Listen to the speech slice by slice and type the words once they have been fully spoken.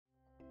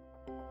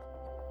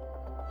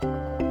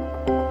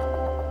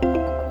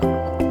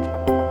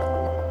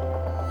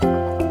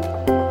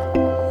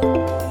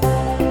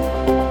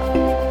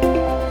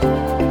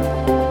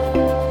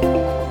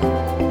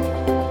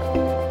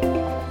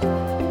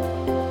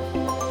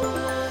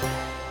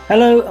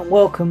Hello and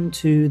welcome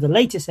to the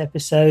latest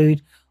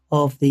episode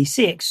of the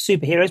CX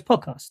Superheroes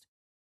podcast.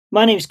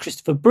 My name is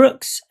Christopher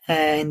Brooks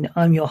and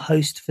I'm your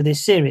host for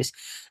this series,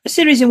 a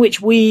series in which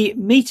we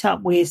meet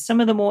up with some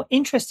of the more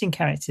interesting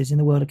characters in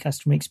the world of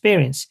customer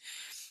experience.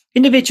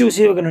 Individuals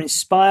who are going to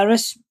inspire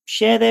us,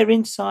 share their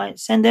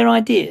insights and their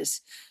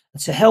ideas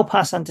to help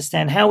us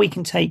understand how we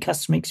can take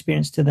customer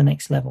experience to the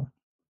next level.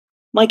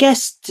 My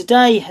guest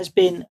today has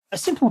been a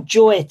simple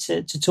joy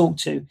to talk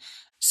to.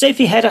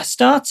 Sophie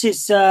Hedestad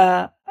is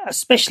a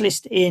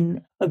specialist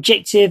in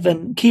objective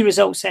and key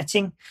result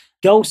setting,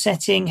 goal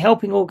setting,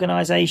 helping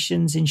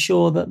organizations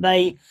ensure that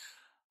they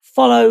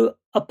follow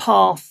a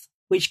path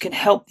which can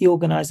help the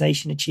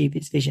organization achieve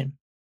its vision.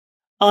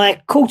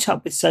 I caught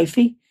up with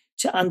Sophie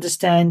to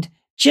understand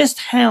just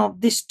how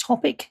this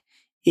topic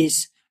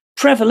is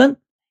prevalent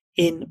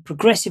in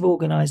progressive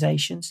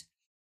organizations,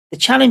 the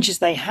challenges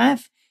they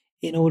have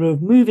in order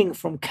of moving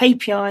from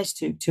KPIs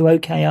to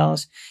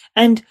OKRs,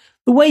 and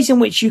the ways in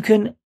which you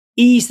can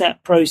ease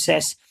that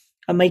process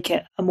and make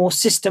it a more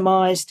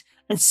systemized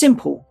and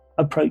simple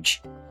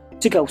approach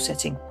to goal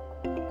setting.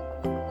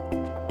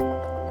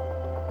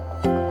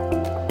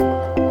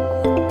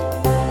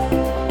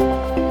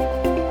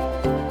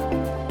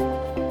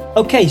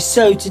 Okay,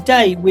 so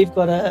today we've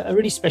got a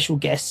really special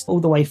guest all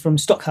the way from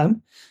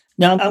Stockholm.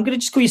 Now, I'm going to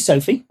just call you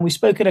Sophie. We've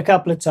spoken a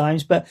couple of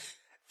times, but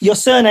your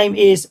surname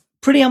is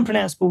pretty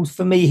unpronounceable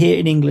for me here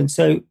in England.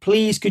 So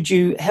please, could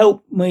you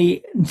help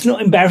me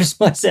not embarrass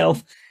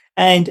myself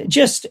and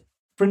just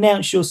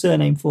pronounce your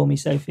surname for me,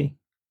 Sophie?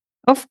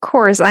 Of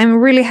course. I'm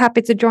really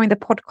happy to join the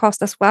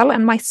podcast as well.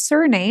 And my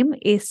surname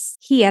is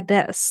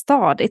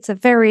Hedestad. It's a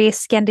very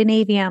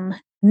Scandinavian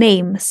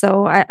name.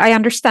 So I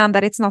understand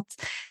that it's not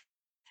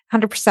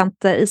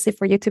 100% easy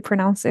for you to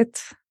pronounce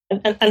it.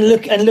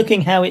 And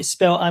looking how it's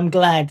spelled, I'm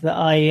glad that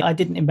I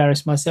didn't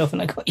embarrass myself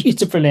and I got you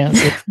to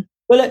pronounce it.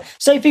 Well, look,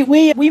 Sophie,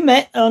 we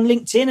met on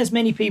LinkedIn, as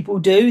many people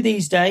do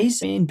these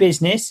days in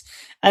business.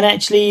 And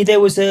actually, there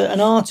was an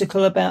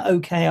article about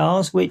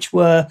OKRs, which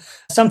were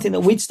something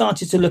that we'd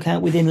started to look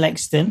at within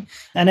Lexington,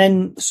 and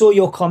then saw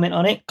your comment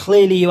on it.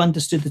 Clearly, you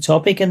understood the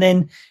topic. And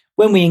then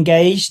when we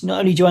engaged, not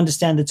only do you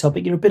understand the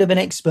topic, you're a bit of an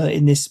expert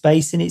in this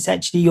space, and it's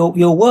actually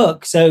your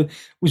work. So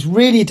was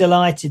really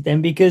delighted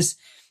then, because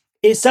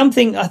it's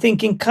something I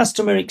think in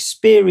customer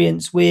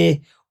experience, we're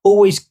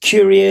always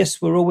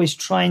curious. We're always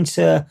trying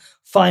to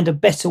find a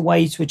better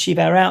way to achieve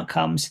our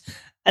outcomes.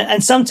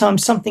 And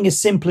sometimes something as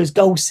simple as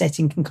goal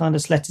setting can kind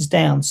of let us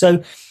down.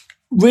 So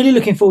really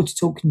looking forward to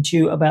talking to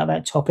you about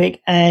that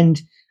topic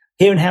and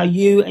hearing how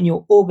you and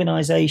your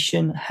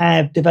organization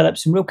have developed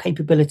some real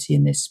capability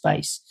in this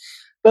space.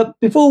 But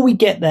before we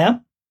get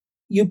there,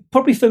 you're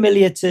probably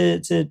familiar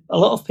to a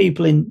lot of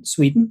people in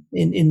Sweden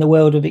in the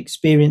world of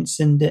experience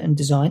and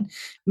design,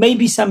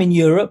 maybe some in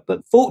Europe,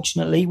 but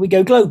fortunately we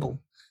go global.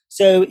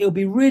 So it'll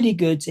be really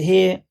good to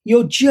hear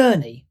your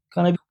journey,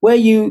 kind of where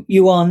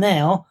you are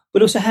now,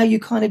 but also how you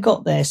kind of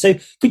got there. So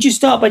could you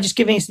start by just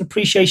giving us an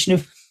appreciation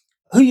of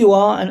who you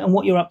are and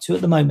what you're up to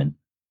at the moment?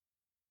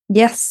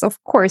 Yes,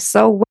 of course.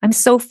 So I'm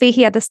Sophie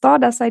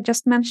Hedestad, as I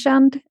just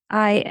mentioned.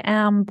 I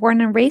am born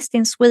and raised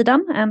in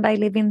Sweden, and I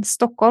live in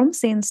Stockholm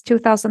since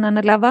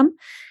 2011.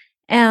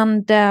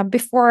 And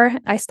before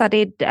I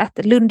studied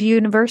at Lund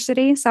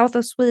University, south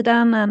of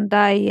Sweden, and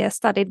I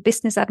studied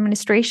business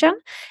administration.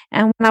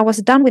 And when I was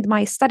done with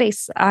my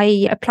studies,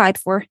 I applied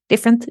for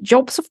different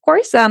jobs, of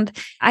course. And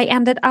I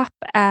ended up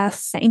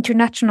as an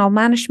international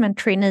management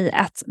trainee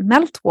at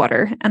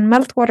Meltwater. And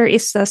Meltwater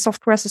is a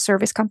software as a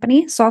service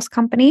company, SaaS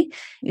company.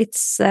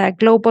 It's a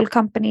global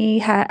company,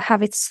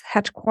 have its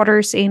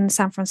headquarters in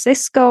San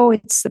Francisco.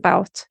 It's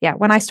about,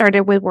 when I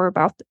started, we were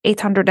about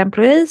 800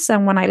 employees.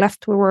 And when I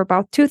left, we were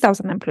about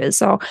 2,000 employees.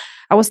 So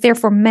I was there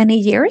for many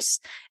years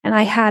and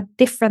I had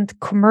different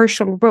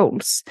commercial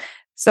roles.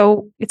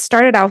 So it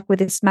started out with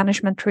this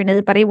management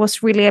trainee, but it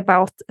was really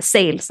about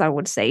sales, I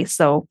would say.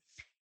 So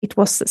it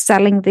was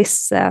selling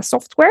this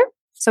software.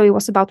 So it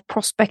was about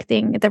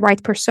prospecting the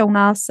right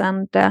personas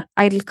and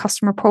ideal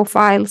customer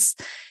profiles.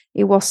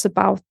 It was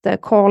about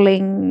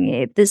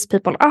calling these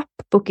people up,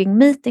 booking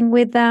meeting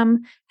with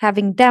them,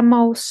 having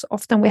demos.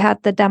 Often we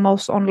had the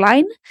demos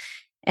online.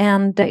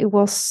 And it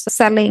was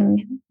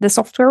selling the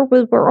software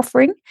we were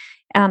offering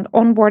and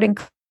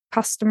onboarding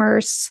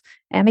customers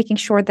and making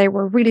sure they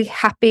were really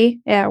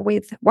happy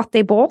with what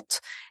they bought.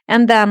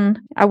 And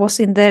then I was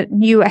in the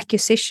new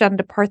acquisition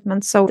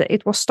department, so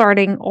it was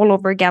starting all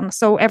over again.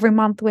 So every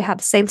month we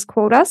had sales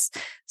quotas.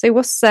 So it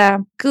was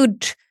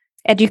good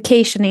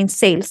education in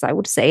sales, I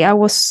would say. I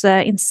was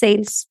in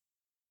sales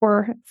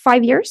for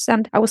 5 years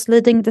and I was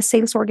leading the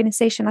sales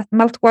organization at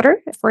Meltwater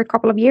for a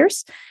couple of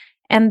years.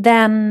 And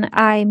then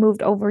I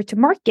moved over to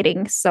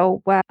marketing.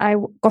 So I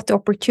got the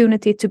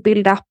opportunity to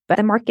build up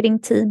the marketing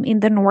team in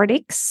the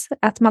Nordics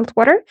at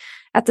Meltwater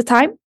at the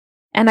time.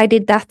 And I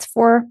did that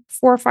for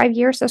 4 or 5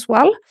 years as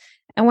well.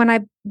 And when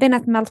I've been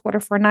at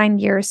Meltwater for 9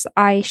 years,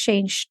 I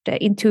changed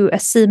into a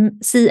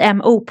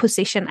CMO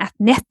position at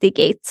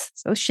Netigate,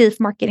 so Chief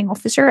Marketing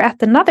Officer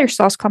at another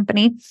SaaS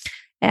company.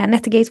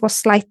 Netigate was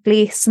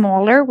slightly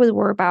smaller. We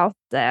were about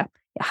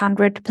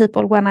 100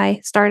 people when I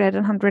started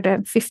and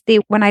 150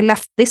 when I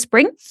left this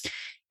spring.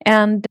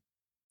 And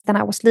then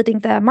I was leading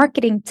the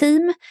marketing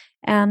team,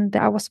 and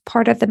I was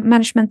part of the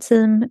management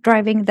team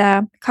driving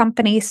the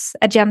company's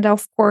agenda,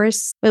 of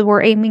course. We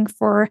were aiming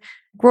for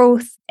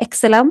growth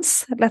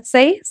excellence, let's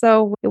say.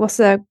 So it was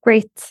a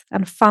great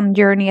and fun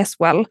journey as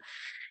well.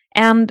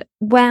 And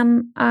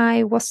when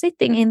I was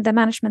sitting in the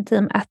management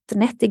team at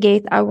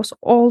Netigate, I was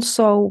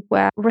also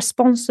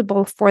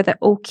responsible for the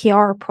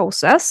OKR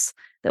process,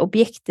 the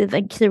objective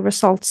and key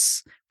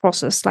results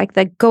process, like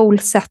the goal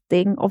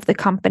setting of the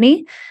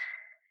company.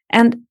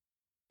 And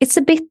it's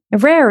a bit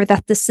rare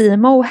that the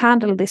CMO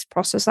handle this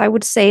process. I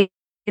would say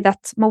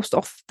that most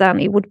often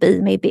it would be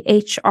maybe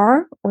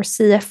HR or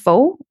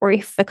CFO, or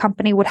if a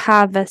company would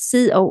have a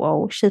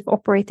COO, Chief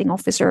Operating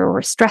Officer,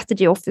 or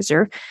Strategy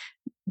Officer,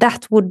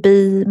 that would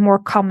be more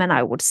common,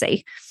 I would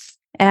say.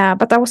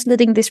 But I was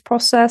leading this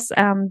process,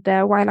 and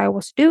while I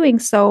was doing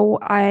so,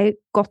 I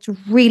got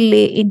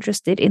really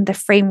interested in the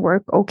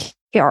framework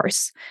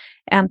OKRs.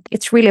 And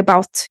it's really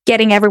about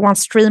getting everyone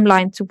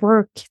streamlined to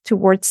work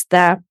towards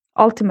the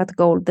ultimate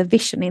goal, the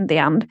vision in the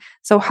end.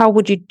 So how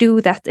would you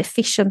do that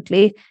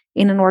efficiently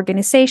in an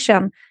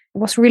organization? It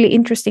was really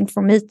interesting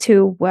for me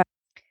to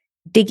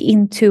dig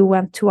into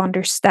and to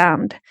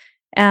understand.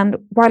 And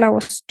while I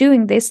was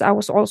doing this, I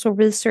was also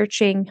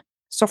researching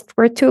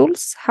software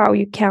tools, how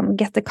you can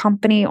get the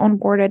company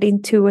onboarded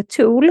into a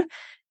tool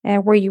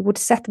where you would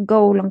set a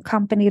goal on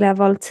company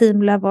level,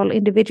 team level,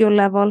 individual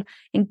level,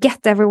 and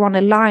get everyone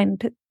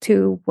aligned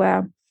to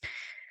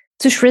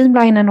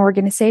streamline an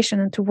organization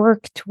and to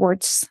work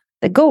towards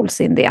the goals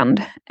in the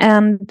end.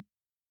 And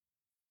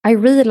I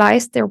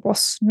realized there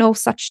was no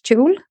such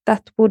tool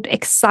that would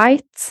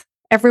excite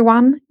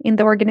everyone in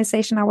the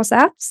organization I was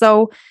at.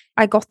 So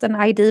I got an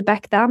idea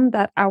back then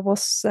that I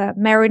was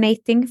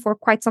marinating for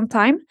quite some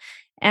time.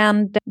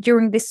 And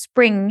during this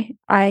spring,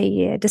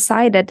 I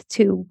decided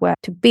to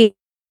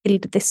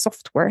build this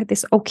software,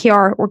 this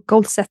OKR or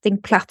goal setting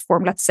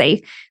platform, let's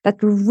say, that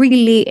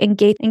really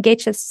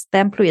engages the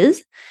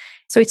employees.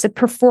 So it's a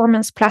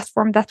performance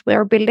platform that we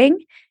are building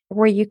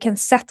where you can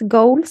set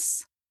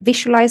goals,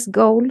 visualize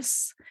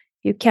goals,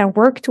 you can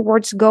work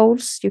towards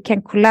goals, you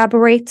can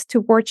collaborate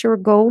towards your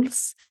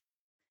goals.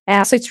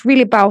 So it's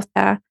really about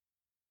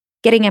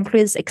getting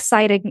employees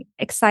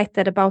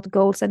excited about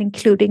goals and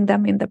including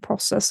them in the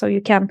process so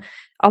you can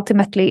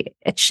ultimately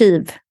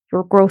achieve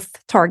your growth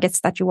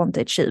targets that you want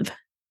to achieve.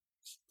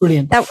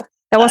 Brilliant. That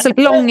was a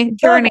long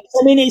journey.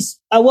 I mean, it's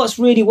what's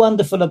really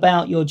wonderful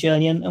about your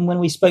journey, and when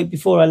we spoke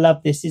before, I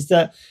love this, is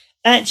that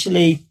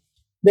actually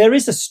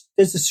there's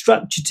a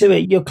structure to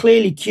it. You're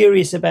clearly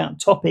curious about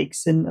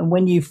topics, and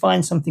when you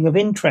find something of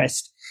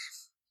interest,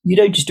 you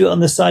don't just do it on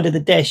the side of the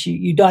desk.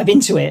 You dive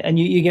into it and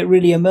you get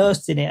really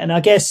immersed in it. And I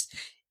guess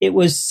it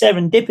was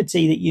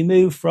serendipity that you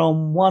moved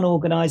from one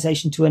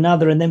organization to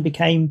another and then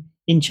became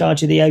in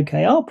charge of the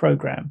OKR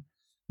program,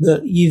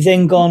 that you've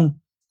then gone,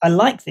 I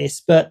like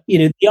this, but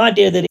the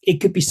idea that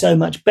it could be so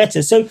much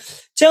better. So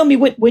tell me,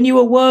 when you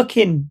were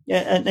working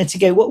at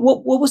Netigate,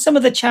 what were some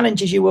of the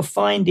challenges you were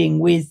finding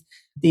with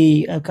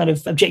the kind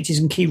of objectives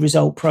and key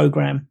result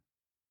program?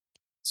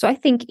 So I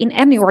think in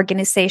any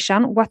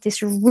organization, what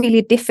is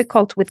really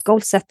difficult with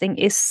goal setting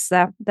is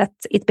that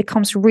it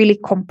becomes really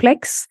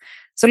complex.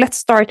 So let's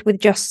start with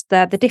just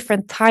the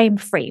different time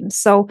frames.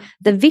 So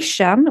the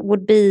vision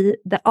would be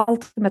the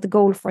ultimate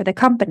goal for the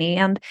company.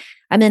 And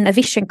I mean, a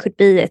vision could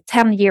be a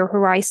 10-year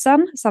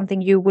horizon,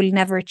 something you will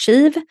never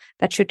achieve,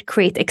 that should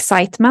create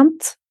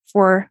excitement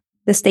for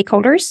the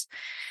stakeholders.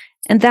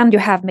 And then you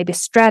have maybe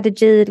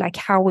strategy, like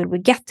how will we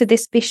get to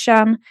this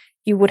vision?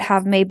 You would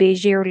have maybe a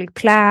yearly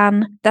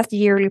plan. That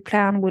yearly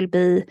plan will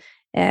be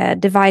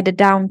divided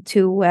down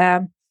to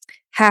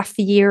half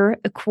a year,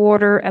 a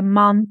quarter, a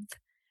month,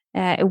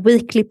 a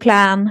weekly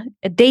plan,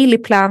 a daily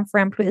plan for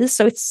employees.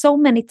 So it's so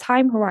many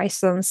time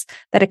horizons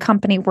that a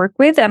company work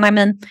with. And I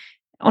mean,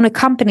 on a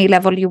company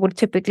level, you would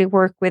typically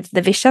work with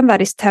the vision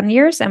that is 10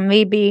 years and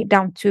maybe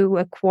down to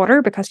a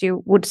quarter, because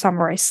you would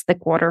summarize the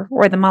quarter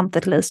or the month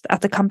at least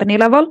at the company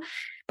level.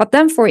 But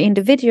then for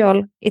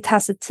individual, it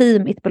has a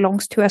team it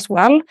belongs to as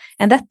well.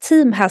 And that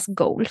team has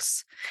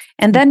goals.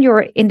 And then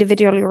you're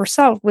individual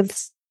yourself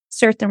with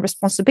certain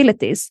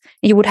responsibilities.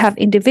 You would have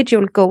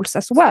individual goals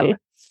as well.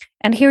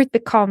 And here it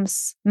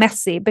becomes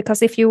messy,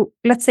 because if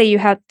let's say you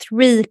have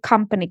 3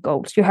 company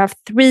goals, you have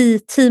 3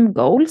 team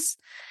goals,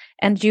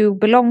 and you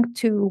belong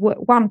to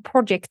one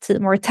project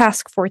team or a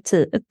task force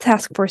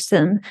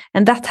team,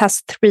 and that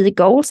has 3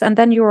 goals, and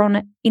then you're on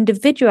an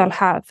individual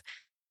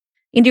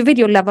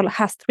level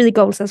has 3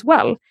 goals as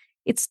well.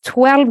 It's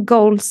 12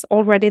 goals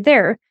already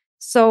there.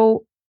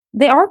 So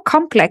they are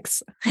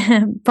complex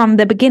from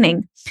the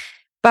beginning.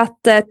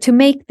 But to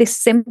make this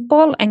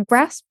simple and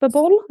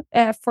graspable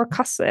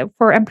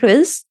for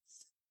employees,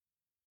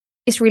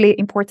 is really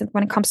important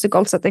when it comes to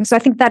goal setting. So I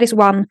think that is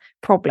one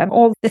problem.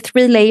 All the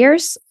 3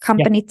 layers,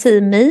 company,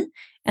 team, me,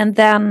 and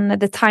then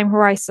the time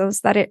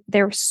horizons,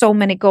 there are so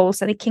many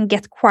goals and it can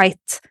get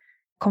quite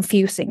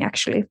confusing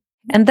actually.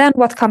 And then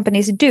what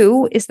companies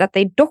do is that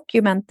they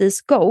document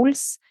these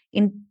goals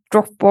in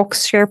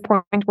Dropbox,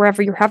 SharePoint,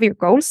 wherever you have your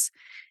goals.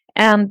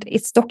 And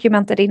it's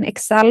documented in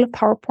Excel,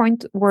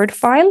 PowerPoint, Word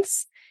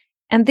files.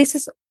 And this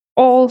is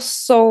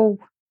also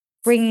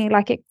bringing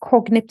like a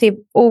cognitive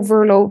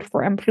overload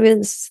for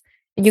employees.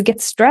 You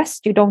get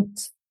stressed. You don't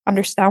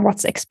understand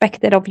what's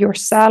expected of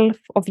yourself,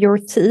 of your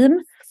team.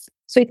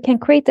 So it can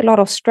create a lot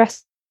of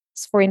stress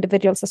for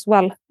individuals as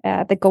well,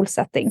 the goal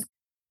setting.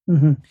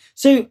 Mm-hmm.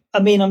 So, I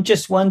mean, I'm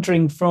just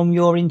wondering from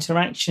your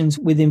interactions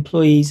with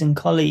employees and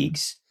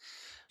colleagues,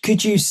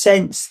 could you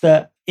sense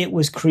that it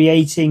was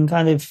creating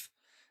kind of,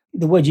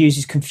 the word you use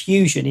is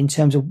confusion in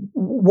terms of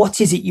what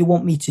is it you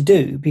want me to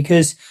do?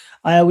 Because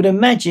I would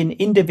imagine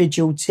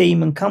individual,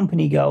 team and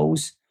company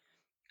goals,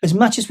 as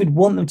much as we'd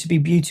want them to be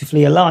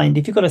beautifully aligned,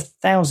 if you've got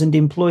 1,000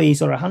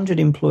 employees or 100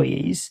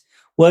 employees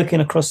working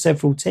across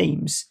several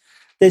teams,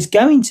 there's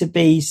going to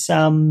be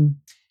some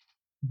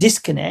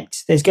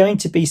disconnect. There's going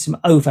to be some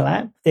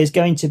overlap. There's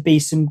going to be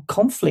some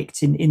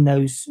conflict in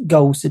those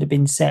goals that have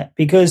been set,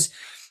 because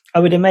I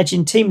would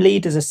imagine team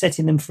leaders are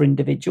setting them for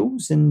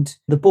individuals and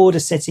the board are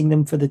setting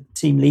them for the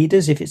team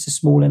leaders if it's a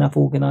small enough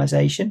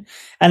organization.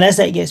 And as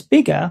that gets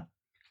bigger,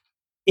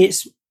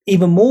 it's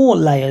even more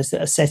layers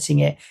that are setting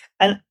it.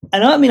 And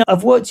I mean,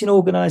 I've worked in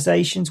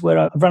organizations where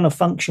I've run a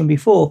function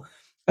before,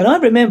 and I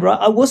remember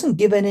I wasn't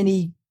given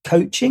any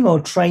coaching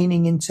or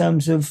training in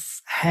terms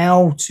of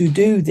how to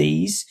do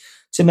these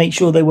to make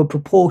sure they were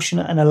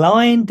proportionate and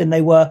aligned and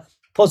they were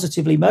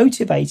positively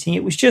motivating.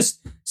 It was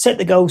just set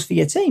the goals for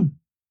your team.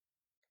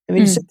 I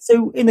mean,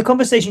 so in the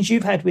conversations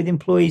you've had with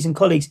employees and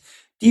colleagues,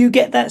 do you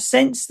get that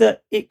sense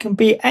that it can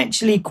be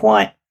actually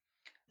quite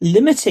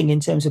limiting in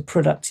terms of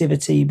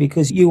productivity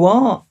because you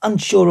are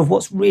unsure of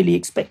what's really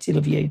expected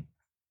of you?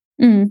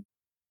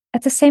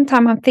 At the same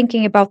time, I'm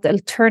thinking about the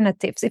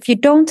alternatives. If you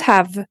don't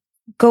have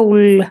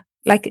goal,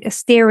 like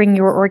steering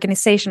your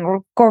organization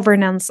or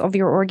governance of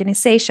your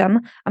organization,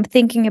 I'm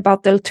thinking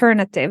about the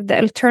alternative. The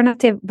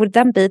alternative would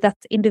then be that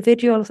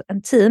individuals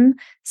and team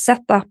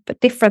set up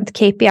different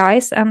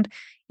KPIs, and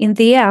in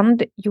the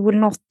end, you will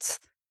not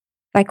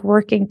like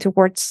working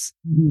towards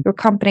your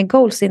company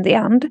goals in the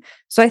end.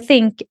 So I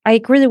think I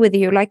agree with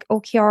you, like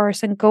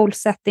OKRs and goal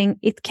setting,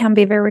 it can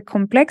be very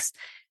complex,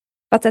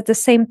 but at the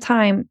same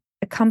time,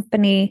 a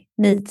company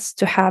needs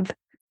to have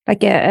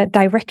like a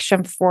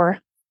direction for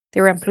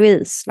their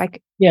employees.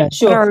 Like,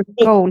 what are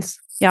goals?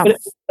 Yeah. But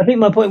I think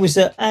my point was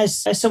that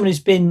as someone who's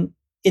been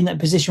in that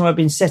position where I've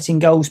been setting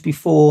goals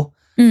before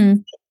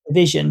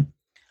vision,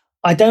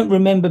 I don't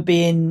remember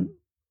being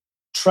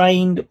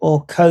trained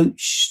or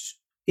coached,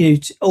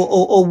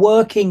 or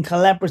working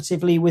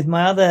collaboratively with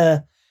my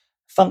other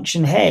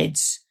function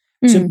heads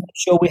to make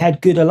sure we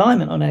had good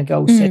alignment on our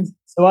goal set.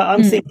 So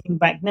I'm thinking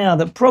back now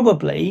that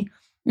probably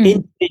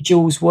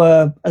individuals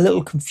were a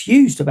little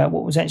confused about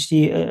what was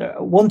actually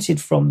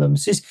wanted from them.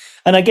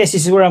 And I guess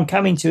this is where I'm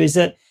coming to, is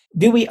that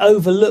do we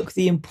overlook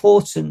the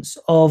importance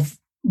of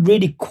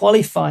really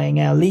qualifying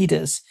our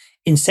leaders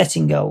in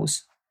setting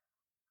goals?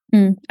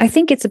 I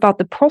think it's about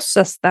the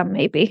process then,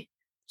 maybe.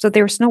 So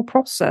there's no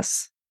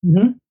process.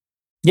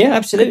 Yeah,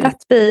 absolutely. Could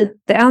that be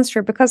the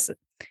answer? Because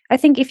I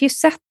think if you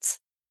set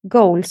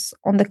goals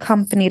on the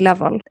company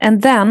level,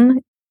 and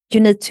then you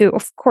need to,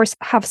 of course,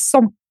 have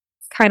some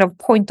kind of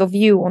point of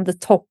view on the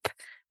top,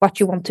 what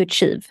you want to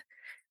achieve.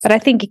 But I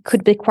think it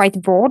could be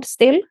quite broad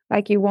still,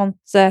 like you want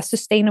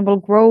sustainable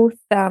growth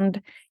and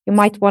you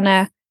might want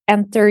to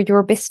enter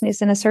your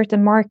business in a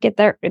certain market.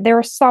 There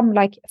are some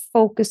like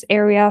focus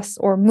areas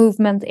or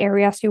movement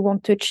areas you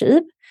want to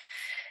achieve.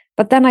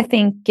 But then I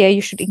think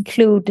you should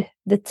include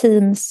the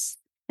teams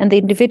and the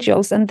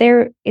individuals. And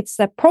there it's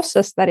a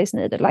process that is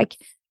needed. Like,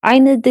 I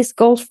need these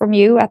goals from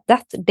you at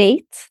that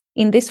date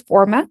in this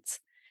format.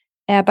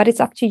 But it's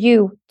up to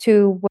you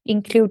to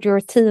include your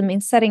team in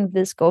setting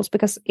these goals,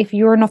 because if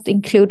you're not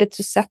included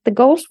to set the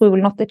goals, we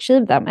will not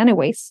achieve them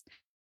anyways.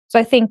 So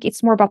I think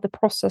it's more about the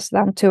process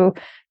than to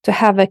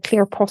have a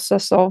clear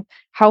process of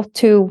how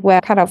to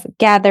kind of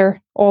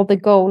gather all the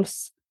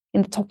goals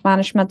in the top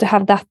management, to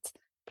have that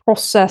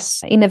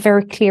process in a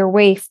very clear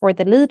way for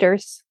the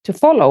leaders to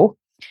follow,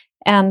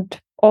 and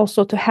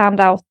also to hand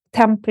out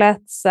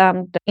templates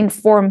and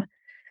inform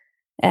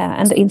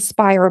and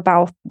inspire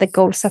about the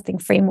goal setting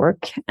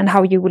framework and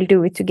how you will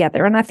do it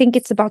together. And I think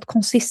it's about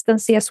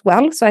consistency as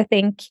well. So I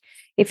think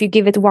if you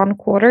give it 1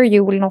 quarter,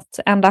 you will not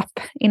end up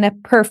in a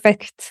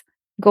perfect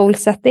goal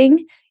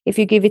setting. If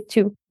you give it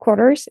 2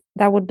 quarters,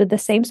 that would be the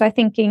same. So I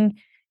think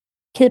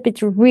keep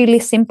it really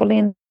simple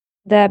in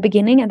the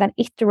beginning and then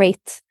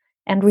iterate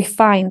and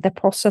refine the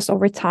process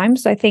over time.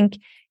 So I think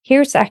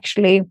here's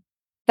actually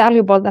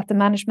valuable that the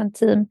management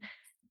team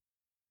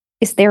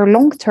is there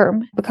long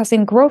term, because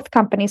in growth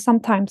companies,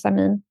 sometimes, I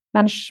mean,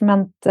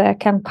 management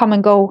can come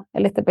and go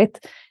a little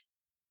bit.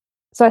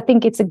 So I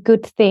think it's a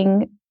good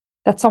thing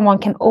that someone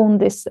can own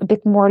this a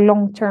bit more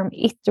long-term,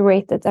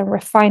 iterate it and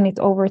refine it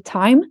over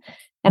time.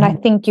 And I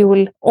think you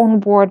will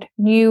onboard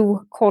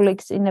new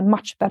colleagues in a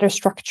much better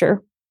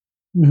structure.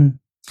 And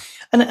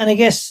I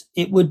guess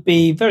it would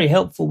be very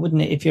helpful,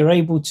 wouldn't it, if you're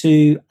able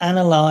to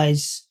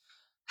analyze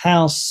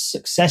how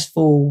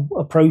successful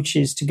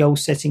approaches to goal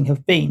setting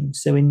have been.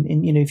 So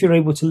if you're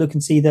able to look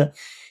and see that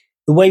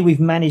the way we've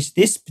managed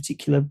this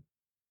particular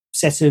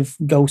set of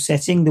goal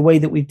setting, the way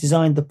that we've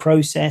designed the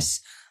process,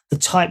 the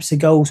types of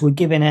goals we're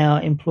giving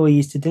our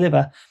employees to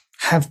deliver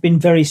have been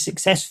very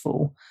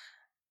successful.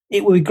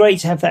 It would be great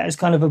to have that as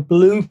kind of a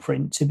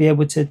blueprint to be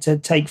able to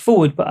take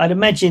forward. But I'd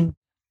imagine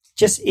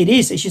it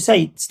is, as you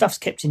say, stuff's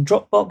kept in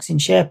Dropbox, in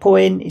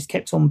SharePoint, it's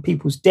kept on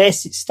people's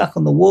desks, it's stuck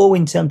on the wall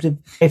in terms of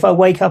if I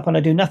wake up and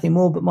I do nothing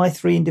more but my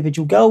 3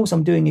 individual goals,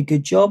 I'm doing a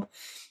good job.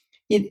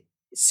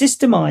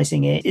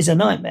 Systemizing it is a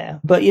nightmare.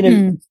 But,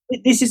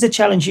 this is a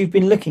challenge you've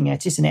been looking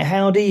at, isn't it?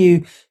 How do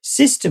you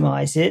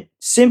systemize it,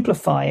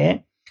 simplify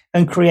it,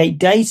 and create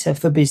data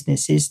for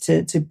businesses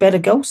to better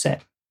goal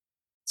set?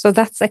 So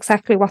that's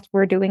exactly what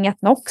we're doing at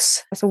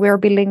Knox. So we're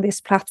building this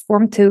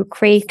platform to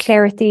create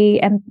clarity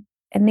and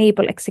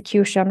enable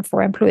execution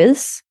for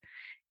employees.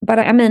 But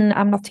I mean,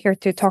 I'm not here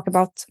to talk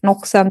about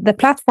Knox and the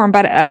platform,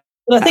 but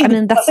well, I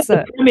mean, that's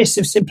the premise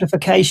of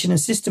simplification and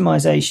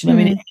systemization. I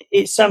mean,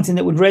 it's something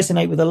that would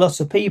resonate with a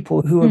lot of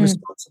people who are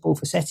responsible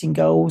for setting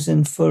goals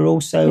and for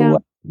also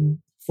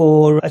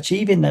for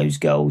achieving those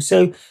goals.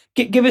 So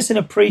give us an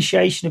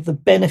appreciation of the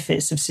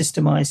benefits of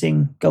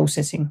systemizing goal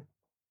setting.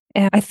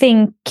 I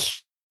think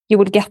you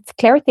will get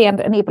clarity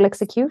and enable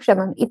execution.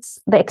 And it's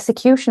the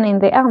execution in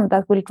the end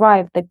that will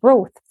drive the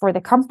growth for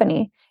the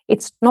company.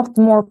 It's not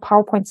more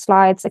PowerPoint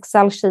slides,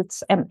 Excel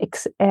sheets, and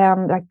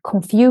like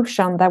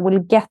confusion that will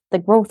get the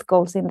growth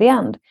goals in the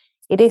end.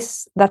 It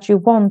is that you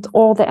want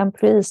all the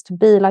employees to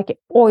be like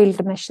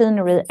oiled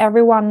machinery.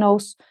 Everyone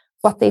knows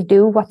what they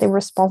do, what they're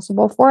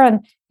responsible for,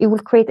 and it will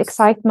create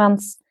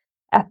excitement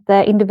at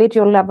the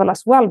individual level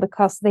as well,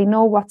 because they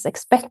know what's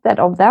expected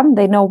of them.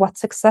 They know what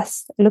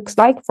success looks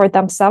like for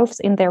themselves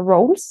in their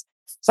roles.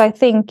 So I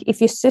think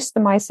if you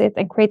systemize it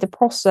and create a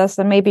process,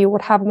 and maybe you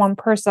would have one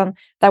person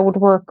that would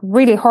work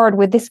really hard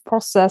with this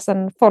process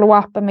and follow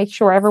up and make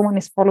sure everyone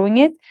is following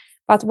it.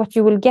 But what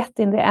you will get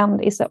in the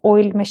end is an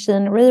oiled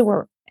machinery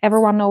where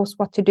everyone knows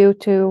what to do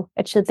to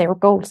achieve their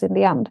goals in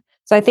the end.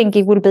 So I think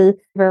it will be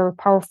very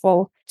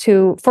powerful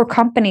for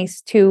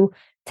companies to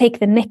take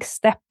the next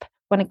step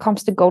when it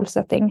comes to goal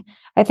setting.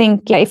 I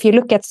think if you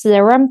look at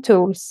CRM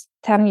tools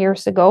 10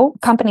 years ago,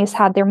 companies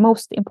had their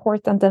most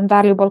important and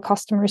valuable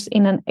customers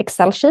in an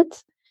Excel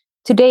sheet.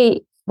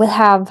 Today, we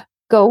have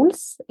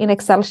goals in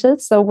Excel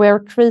sheets. So we're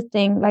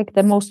treating like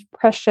the most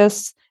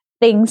precious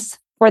things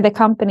for the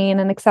company in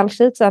an Excel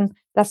sheet. And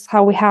that's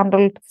how we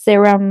handled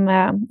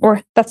CRM,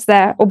 or that's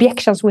the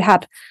objections we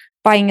had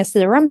buying a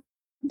CRM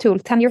tool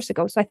 10 years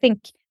ago. So I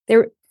think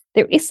there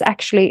is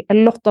actually a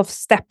lot of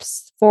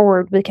steps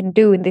forward we can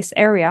do in this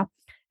area.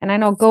 And I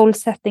know goal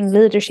setting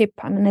leadership,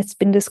 I mean, it's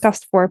been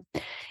discussed for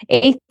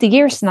 80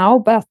 years now,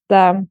 but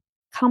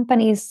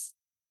companies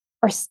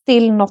are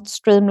still not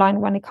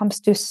streamlined when it comes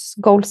to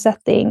goal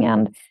setting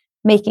and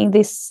making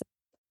this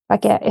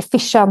like an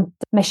efficient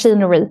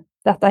machinery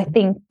that I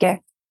think,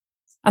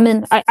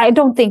 I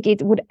don't think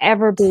it would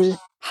ever be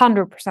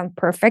 100%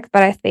 perfect,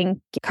 but I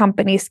think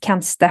companies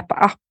can step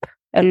up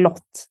a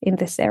lot in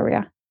this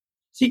area.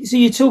 So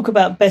you talk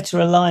about better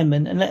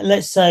alignment, and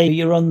let's say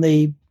you're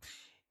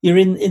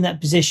in that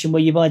position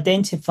where you've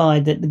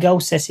identified that the goal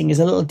setting is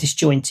a little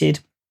disjointed.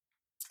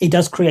 It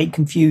does create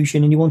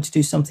confusion and you want to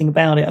do something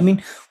about it. I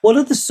mean, what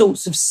are the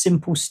sorts of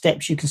simple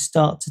steps you can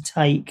start to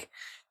take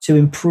to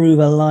improve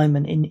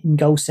alignment in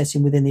goal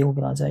setting within the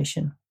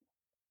organization?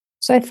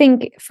 So I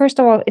think, first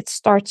of all, it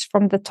starts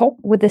from the top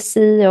with the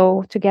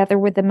CEO together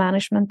with the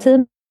management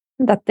team,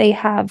 that they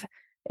have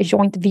a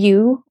joint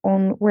view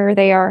on where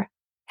they are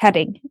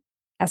heading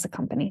as a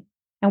company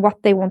and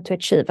what they want to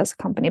achieve as a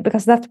company,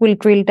 because that will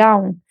drill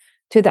down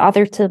to the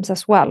other teams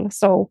as well.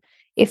 So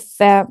if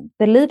the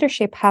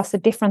leadership has a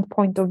different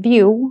point of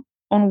view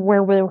on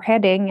where we're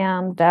heading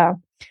and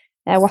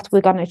what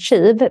we're going to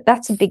achieve,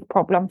 that's a big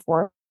problem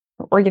for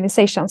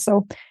organizations.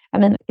 So, I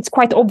mean, it's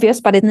quite obvious,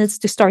 but it needs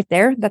to start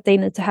there, that they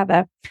need to have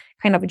a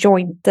kind of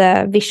joint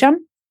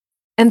vision.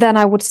 And then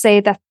I would say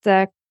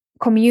that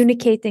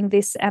communicating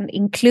this and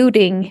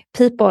including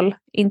people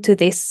into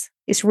this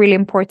is really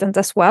important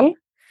as well.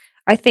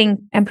 I think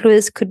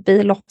employees could be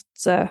a lot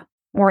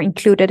more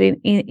included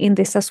in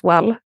this as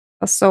well.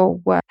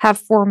 So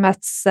have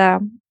formats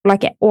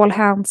like all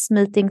hands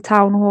meeting,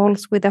 town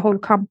halls with the whole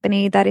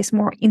company that is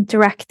more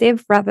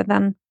interactive rather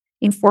than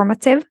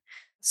informative.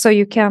 So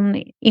you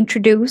can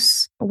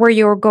introduce where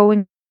you're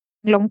going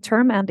long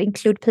term and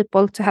include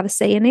people to have a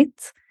say in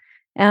it.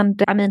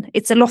 And I mean,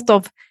 it's a lot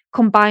of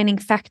combining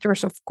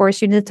factors. Of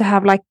course, you need to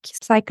have like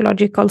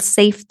psychological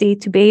safety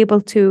to be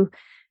able to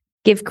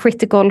give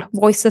critical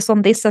voices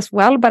on this as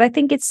well. But I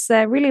think it's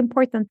really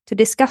important to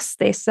discuss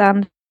this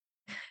and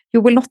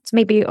you will not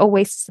maybe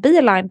always be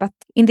aligned, but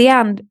in the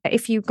end,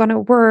 if you're going to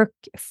work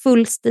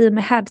full steam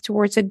ahead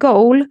towards a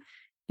goal,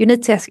 you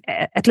need to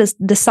at least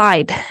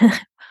decide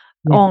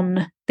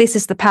on this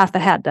is the path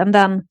ahead, and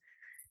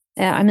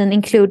then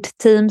include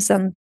teams.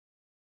 And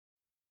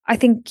I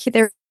think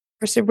there's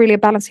a really a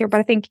balance here, but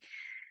I think,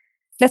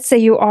 let's say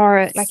you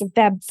are like a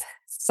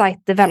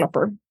website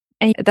developer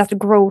and that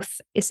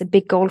growth is a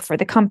big goal for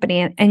the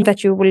company, and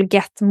that you will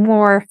get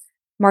more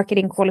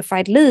marketing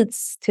qualified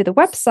leads to the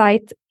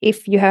website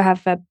if you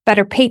have a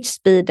better page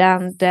speed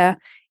and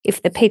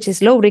if the page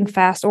is loading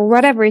fast or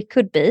whatever it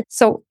could be.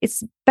 So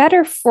it's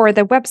better for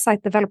the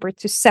website developer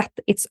to set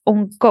its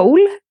own goal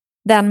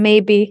than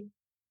maybe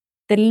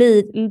the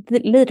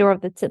leader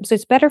of the team. So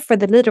it's better for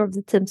the leader of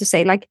the team to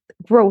say, like,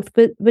 growth,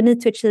 we need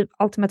to achieve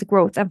ultimate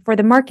growth. And for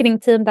the marketing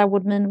team, that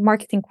would mean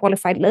marketing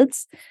qualified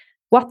leads.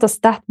 What does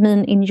that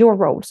mean in your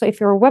role? So if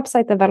you're a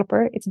website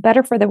developer, it's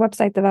better for the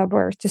website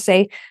developer to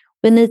say,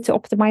 we need to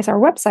optimize our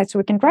website so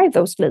we can drive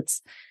those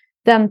leads,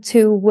 than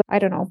to, I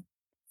don't know,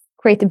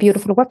 create a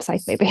beautiful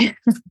website, maybe.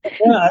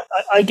 Yeah,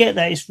 I get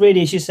that. It's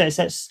really, as you say,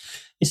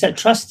 it's that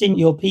trust in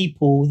your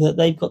people that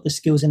they've got the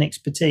skills and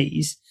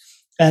expertise,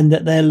 and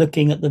that they're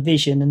looking at the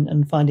vision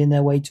and finding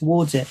their way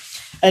towards it.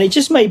 And it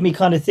just made me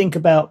kind of think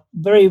about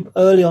very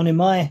early on in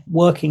my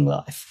working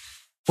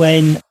life,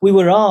 when we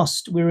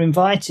were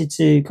invited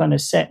to kind of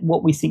set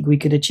what we think we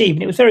could achieve.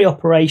 And it was very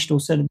operational.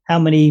 So how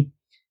many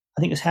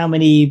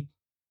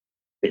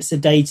bits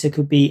of data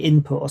could be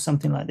input or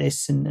something like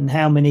this, and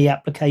how many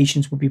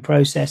applications would be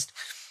processed.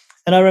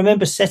 And I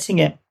remember setting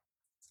it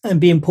and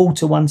being pulled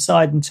to one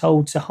side and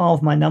told to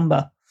halve my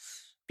number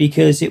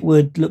because it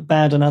would look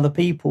bad on other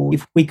people.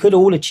 If we could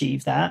all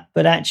achieve that,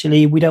 but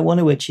actually we don't want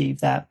to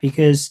achieve that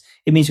because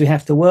it means we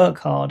have to work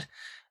hard.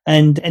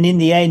 And in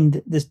the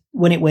end,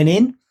 when it went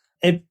in,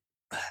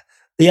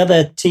 the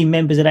other team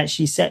members had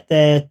actually set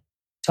their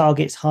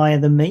targets higher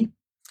than me,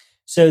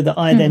 so that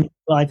I then felt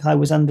like I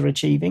was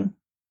underachieving.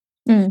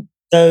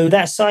 So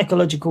that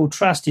psychological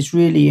trust is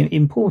really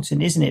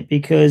important, isn't it?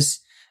 Because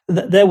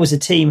there was a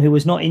team who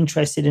was not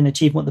interested in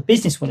achieving what the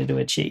business wanted to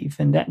achieve.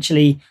 And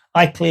actually,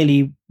 I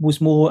clearly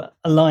was more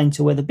aligned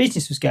to where the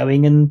business was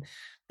going. And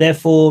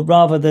therefore,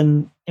 rather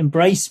than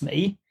embrace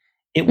me,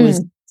 it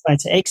was trying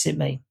to exit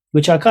me,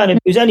 which it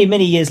was only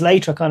many years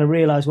later I kind of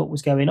realized what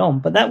was going on.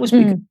 But that was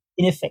because of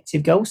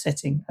ineffective goal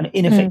setting, an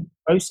ineffective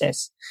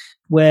process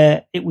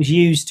where it was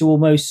used to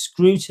almost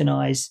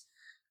scrutinize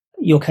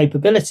your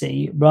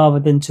capability rather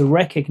than to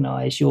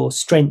recognize your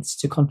strengths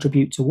to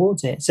contribute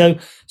towards it. So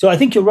I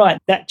think you're right.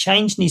 That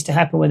change needs to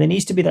happen where there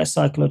needs to be that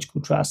psychological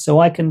trust. So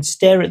I can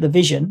stare at the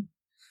vision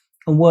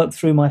and work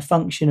through my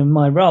function and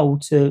my role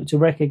to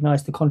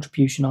recognize the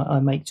contribution I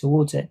make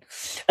towards it.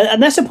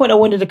 And that's the point I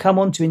wanted to come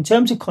on to in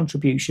terms of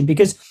contribution,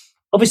 because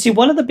obviously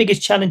one of the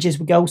biggest challenges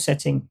with goal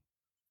setting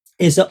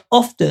is that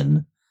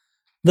often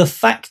the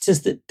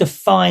factors that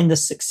define the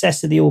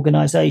success of the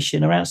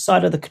organization are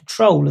outside of the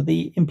control of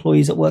the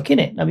employees that work in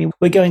it. I mean,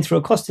 we're going through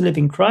a cost of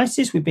living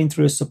crisis. We've been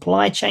through a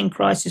supply chain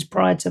crisis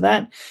prior to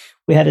that.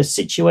 We had a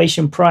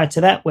situation prior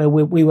to that where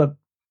we were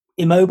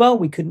immobile.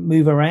 We couldn't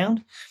move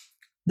around.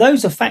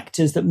 Those are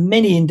factors that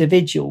many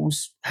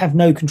individuals have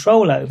no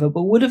control over,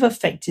 but would have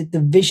affected the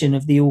vision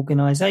of the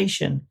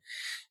organization.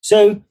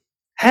 So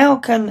how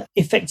can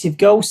effective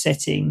goal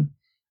setting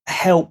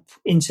help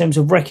in terms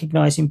of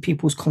recognizing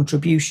people's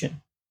contribution?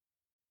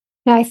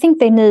 Yeah, I think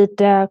they need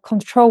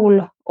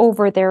control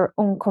over their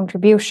own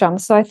contribution.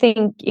 So I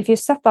think if you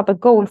set up a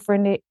goal for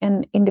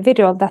an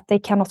individual that they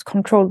cannot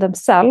control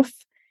themselves,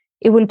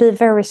 it will be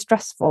very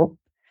stressful.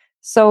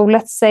 So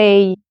let's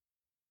say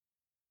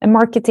a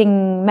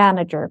marketing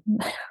manager,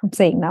 I'm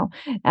saying now,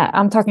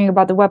 I'm talking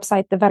about the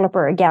website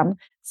developer again.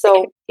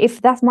 So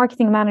if that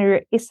marketing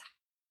manager is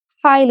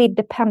highly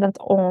dependent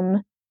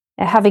on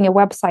having a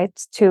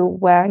website to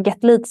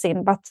get leads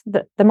in, but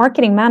the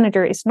marketing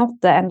manager is not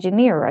the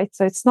engineer, right?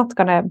 So it's not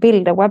going to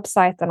build a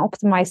website and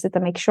optimize it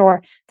and make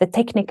sure the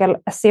technical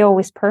SEO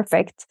is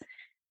perfect.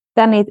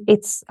 Then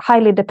it's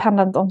highly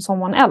dependent on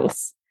someone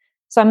else.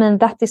 So I mean,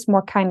 that is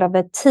more kind of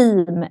a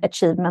team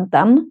achievement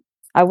then,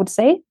 I would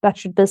say. That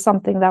should be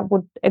something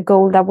a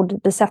goal that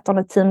would be set on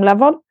a team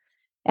level.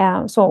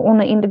 So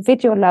on an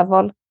individual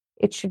level,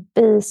 it should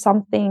be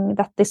something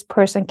that this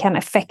person can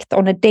affect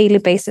on a daily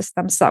basis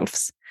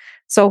themselves.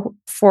 So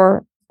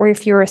or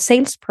if you're a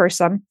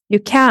salesperson, you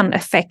can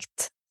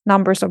affect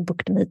numbers of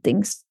booked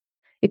meetings.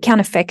 You can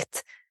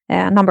affect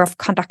number of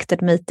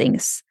conducted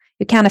meetings.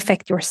 You can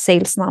affect your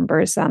sales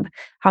numbers and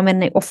how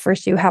many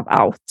offers you have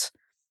out.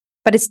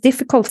 But it's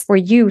difficult for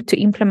you to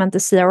implement a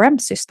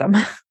CRM system.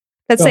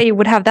 Let's say you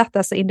would have that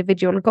as an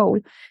individual goal.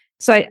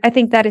 So I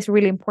think that is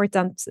really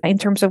important in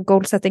terms of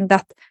goal setting,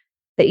 that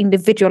the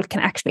individual can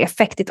actually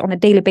affect it on a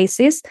daily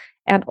basis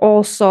and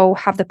also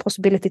have the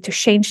possibility to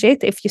change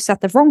it if you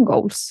set the wrong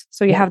goals.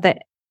 So you have the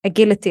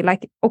agility,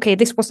 like, okay,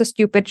 this was a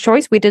stupid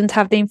choice. We didn't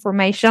have the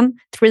information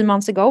 3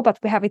 months ago, but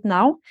we have it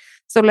now.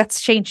 So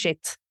let's change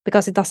it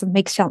because it doesn't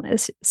make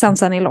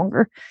sense any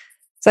longer.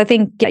 So I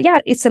think,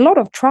 it's a lot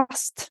of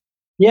trust.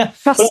 Yeah.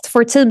 Trust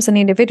for teams and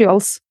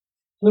individuals.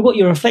 I mean, what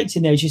you're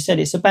reflecting there, as you said,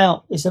 it's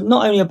not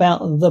only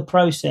about the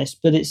process,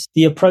 but it's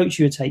the approach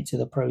you take to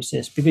the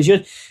process. Because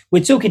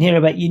we're talking here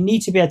about you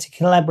need to be able to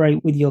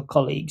collaborate with your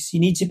colleagues. You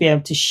need to be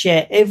able to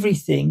share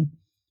everything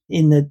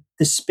in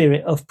the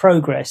spirit of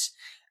progress.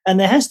 And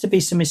there has to be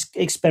some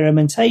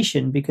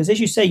experimentation because, as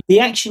you say, the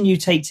action you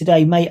take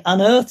today may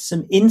unearth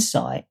some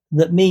insight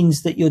that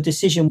means that your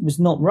decision was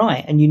not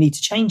right and you need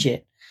to change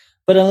it.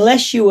 But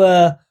unless you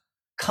are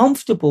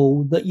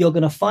comfortable that you're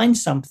going to find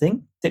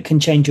something that can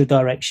change your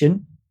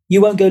direction, you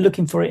won't go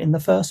looking for it in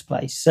the first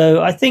place.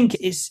 So I think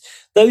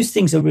those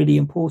things are really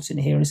important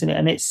here, isn't it?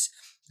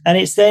 And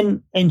it's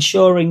then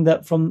ensuring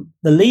that from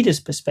the leader's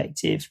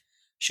perspective,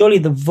 surely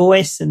the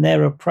voice and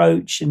their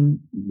approach and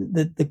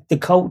the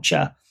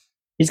culture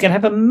is going to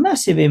have a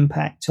massive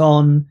impact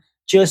on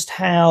just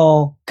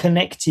how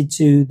connected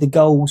to the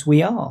goals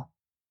we are.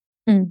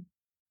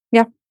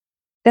 Yeah,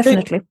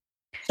 definitely.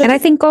 And I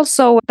think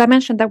also a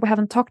dimension that we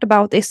haven't talked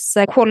about is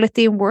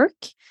quality in work.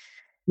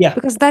 Yeah.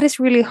 Because that is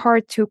really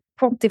hard to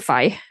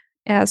quantify.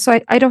 So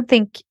I don't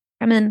think,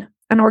 an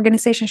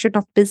organization should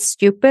not be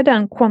stupid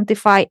and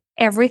quantify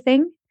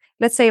everything.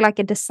 Let's say like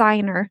a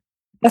designer.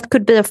 That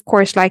could be, of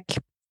course, like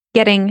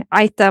getting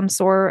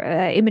items or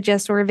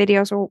images or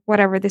videos or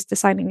whatever this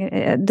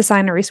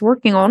designer is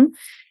working on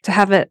to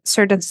have a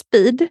certain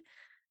speed.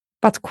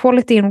 But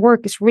quality in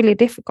work is really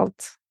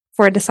difficult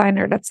for a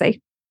designer, let's say.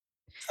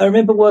 I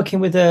remember working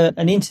with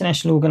an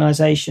international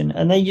organization,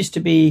 and they used to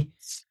be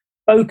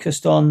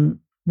focused on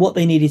what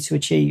they needed to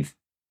achieve.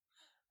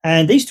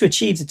 And they used to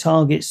achieve the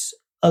targets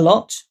a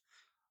lot,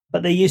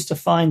 but they used to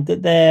find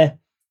that their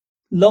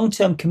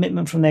long-term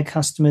commitment from their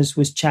customers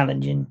was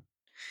challenging.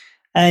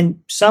 And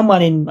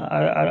someone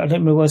I don't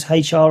remember, it was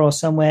HR or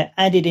somewhere,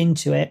 added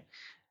into it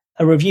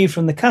a review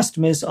from the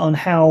customers on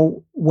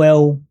how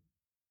well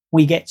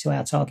we get to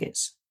our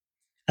targets.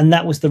 And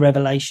that was the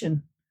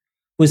revelation,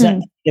 was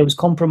that there was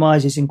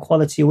compromises in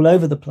quality all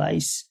over the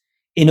place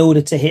in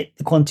order to hit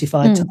the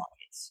quantified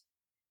targets.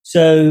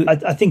 So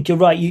I think you're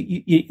right.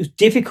 It was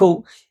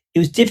difficult. It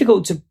was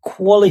difficult to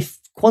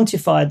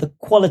quantify the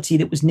quality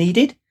that was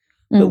needed,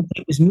 but when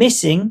it was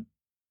missing,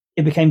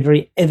 it became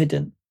very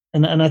evident.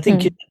 And I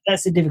think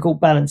that's a difficult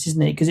balance,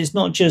 isn't it? Because it's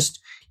not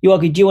just, you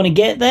argue, do you want to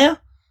get there?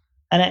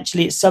 And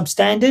actually it's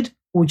substandard,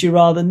 or would you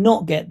rather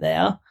not get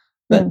there?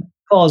 But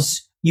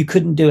because you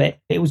couldn't do it,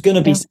 it was going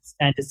to be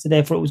substandard. So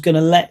therefore it was going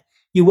to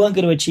you weren't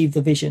going to achieve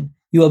the vision.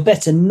 You were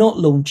better not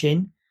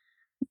launching,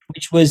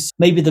 which was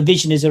maybe the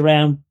vision is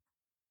around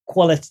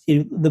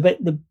quality,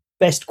 the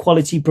best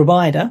quality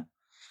provider.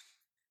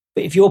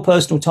 But if your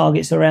personal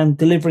target's around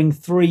delivering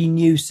 3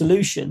 new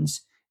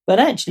solutions, but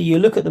actually you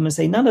look at them and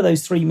say, none of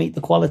those 3 meet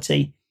the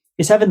quality,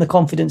 it's having the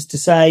confidence to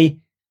say,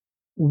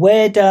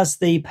 where does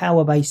the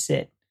power base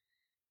sit?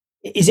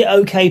 Is it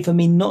okay for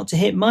me not to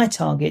hit my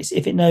targets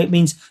if it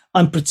means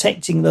I'm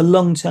protecting the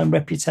long-term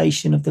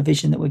reputation of the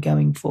vision that we're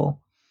going for?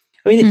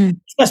 I mean, it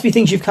must be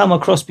things you've come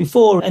across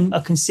before and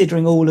are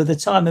considering all of the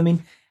time. I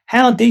mean,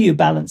 how do you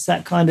balance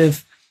that kind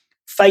of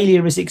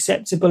failure is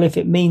acceptable if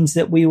it means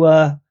that we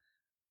were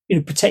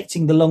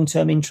protecting the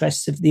long-term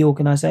interests of the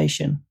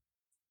organization?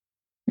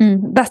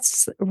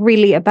 That's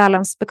really a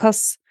balance,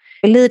 because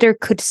a leader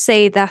could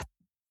say that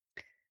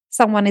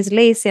someone is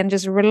lazy and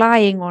just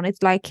relying on it,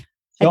 like,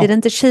 I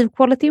didn't achieve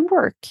quality in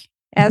work.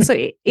 So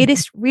it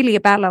is really a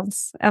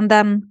balance. And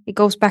then it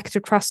goes back to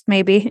trust,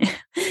 maybe.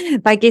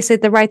 Like, is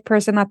it the right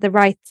person at the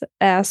right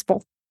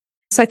spot?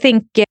 So I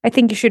think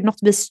you should not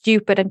be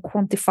stupid and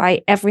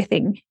quantify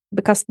everything,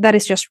 because that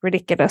is just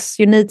ridiculous.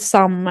 You need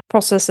some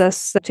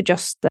processes to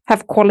just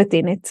have quality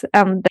in it.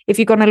 And if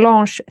you're going to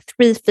launch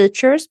 3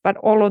 features, but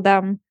all of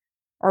them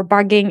are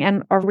bugging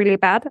and are really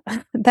bad,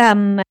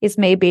 then it's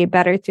maybe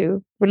better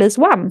to release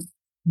 1.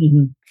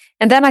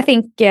 And then I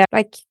think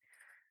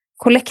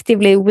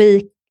collectively,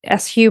 we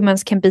as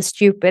humans can be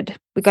stupid.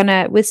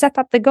 We set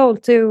up the goal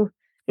to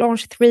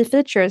launch 3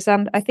 features.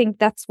 And I think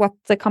that's what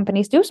the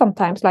companies do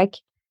sometimes. Like,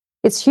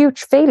 it's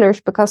huge failures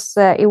because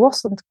it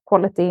wasn't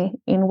quality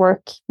in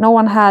work. No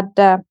one had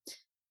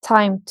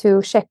time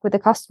to check with the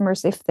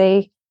customers if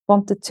they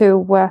wanted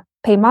to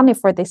pay money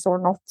for this or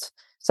not.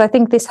 So I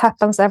think this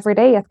happens every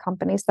day at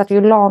companies, that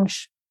you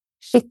launch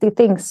shitty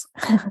things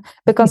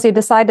because you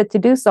decided to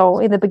do so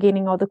in the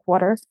beginning of the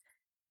quarter,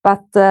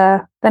 but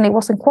then it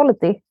wasn't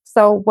quality.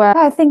 So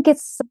I think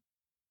it's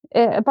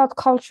about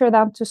culture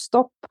then to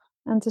stop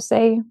and to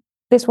say,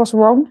 this was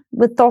wrong.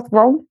 We thought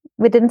wrong.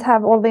 We didn't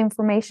have all the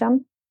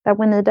information that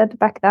we needed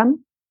back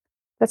then.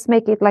 Let's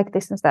make it like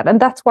this instead. And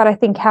that's what I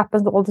think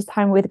happens all the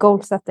time with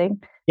goal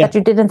setting, that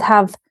you didn't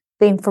have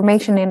the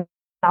information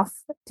enough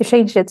to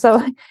change it.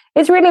 So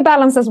it's really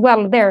balanced as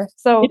well there.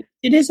 So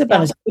it is a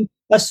balance. Yeah.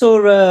 I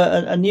saw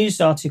a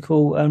news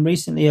article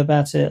recently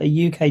about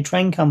a UK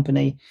train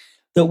company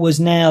that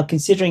was now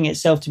considering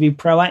itself to be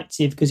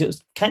proactive, because it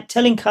was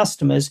telling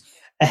customers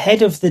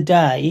ahead of the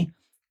day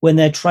when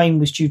their train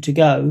was due to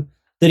go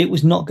that it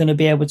was not going to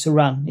be able to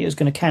run. It was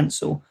going to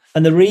cancel.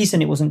 And the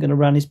reason it wasn't going to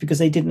run is because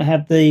they didn't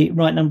have the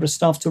right number of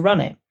staff to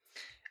run it.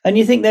 And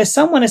you think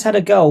someone has had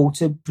a goal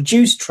to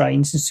produce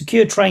trains and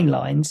secure train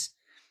lines,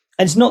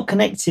 And it's not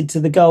connected to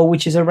the goal,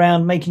 which is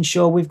around making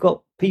sure we've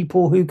got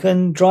people who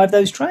can drive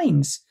those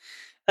trains.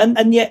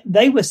 And yet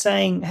they were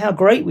saying how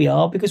great we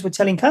are because we're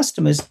telling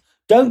customers,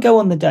 don't go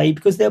on the day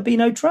because there'll be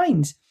no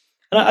trains.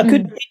 And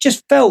it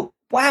just felt,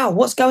 wow,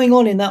 what's going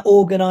on in that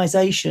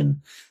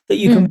organization that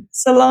you can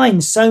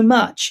misalign so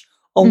much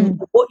on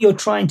what you're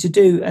trying to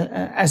do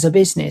as a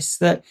business,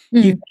 that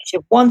you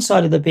have one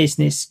side of the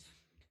business,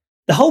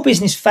 the whole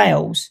business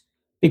fails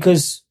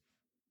because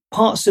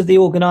parts of the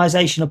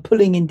organization are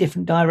pulling in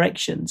different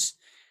directions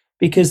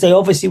because they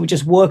obviously were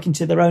just working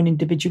to their own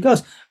individual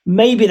goals.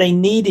 Maybe they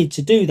needed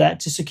to do that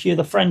to secure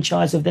the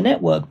franchise of the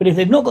network. But if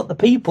they've not got the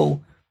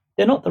people,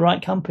 they're not the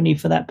right company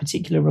for that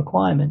particular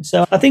requirement.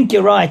 So I think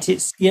you're right.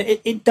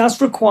 It does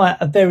require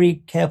a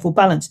very careful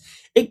balance.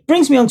 It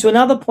brings me on to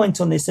another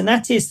point on this, and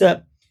that is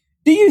that,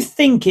 do you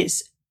think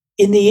it's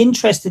in the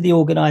interest of the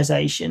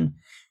organization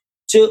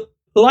to,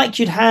 like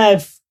you'd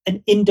have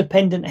an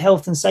independent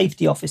health and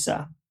safety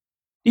officer,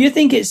 do you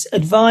think it's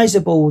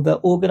advisable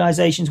that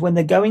organizations, when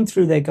they're going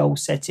through their goal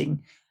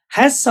setting,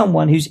 has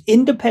someone who's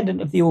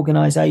independent of the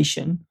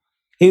organization,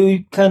 who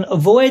can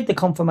avoid the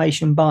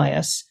confirmation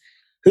bias,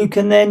 who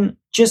can then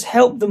just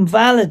help them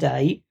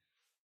validate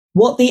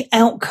what the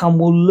outcome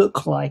will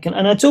look like? And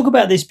I talk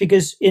about this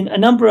because in a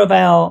number of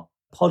our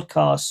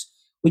podcasts,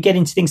 we get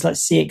into things like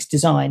CX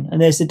design, and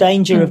there's the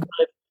danger of,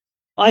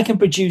 I can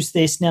produce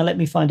this, now let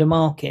me find a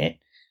market,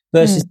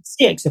 versus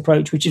the CX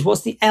approach, which is,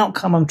 what's the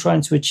outcome I'm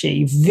trying to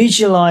achieve?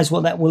 Visualize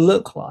what that will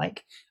look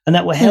like, and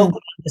that will help me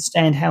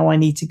understand how I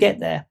need to get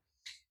there.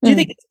 Do you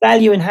think there's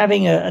value in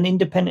having an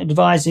independent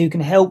advisor who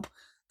can help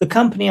the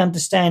company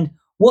understand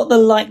what the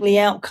likely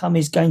outcome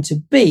is going to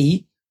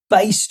be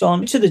based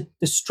on the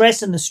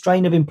stress and the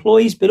strain of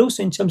employees, but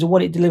also in terms of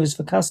what it delivers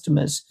for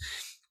customers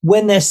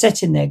when they're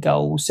setting their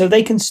goals, so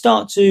they can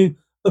start to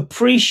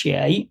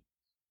appreciate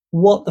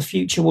what the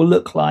future will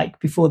look like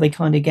before they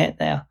kind of get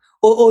there?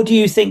 Or do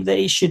you think that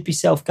it should be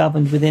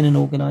self-governed within an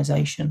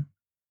organization?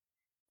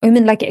 I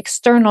mean, like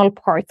external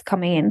part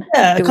coming in?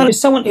 Yeah, kind of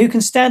someone who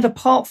can stand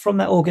apart from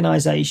that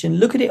organization,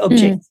 look at it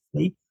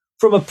objectively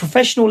from a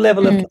professional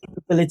level of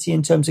capability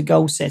in terms of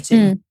goal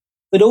setting,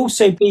 but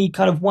also be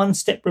kind of one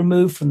step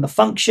removed from the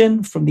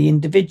function, from the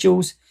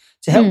individuals,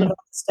 to help them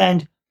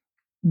understand,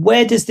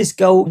 where does this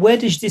goal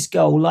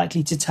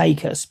likely to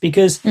take us?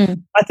 Because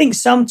I think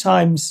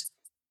sometimes,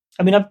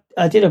 I mean,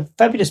 I did a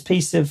fabulous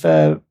piece of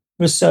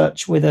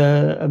research with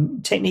a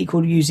technique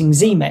called using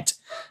ZMET.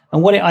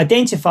 And what it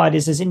identified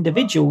is, as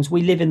individuals,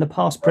 we live in the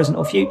past, present,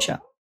 or future.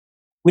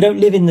 We don't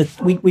live in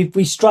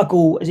we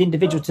struggle as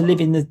individuals to live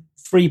in the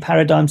three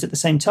paradigms at the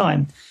same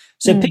time.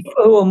 So people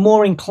who are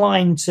more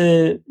inclined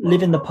to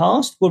live in the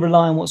past will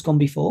rely on what's gone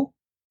before.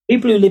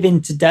 People who live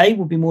in today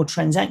will be more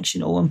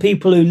transactional, and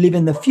people who live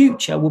in the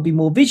future will be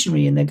more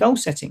visionary in their goal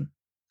setting.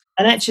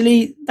 And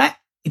actually, that,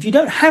 if you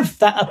don't have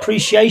that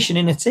appreciation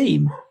in a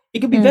team, it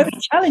can be very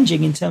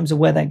challenging in terms of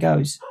where that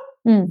goes.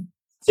 So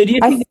do you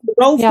think there's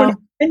a role for an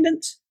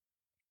independent?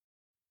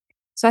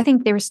 So I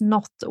think there's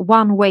not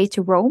one way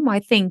to Rome.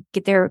 I think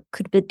there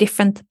could be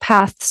different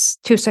paths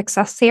to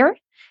success here.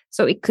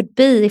 So it could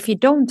be, if you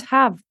don't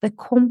have the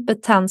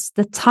competence,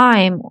 the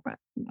time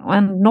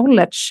and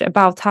knowledge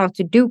about how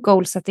to do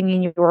goal setting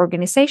in your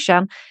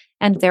organization,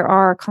 and there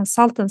are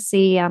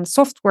consultancy and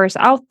softwares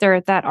out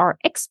there that are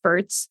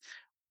experts,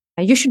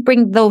 you should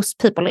bring those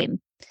people in.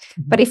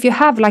 But if you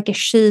have like a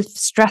chief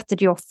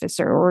strategy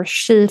officer or a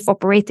chief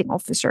operating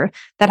officer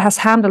that has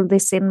handled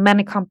this in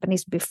many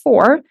companies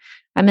before,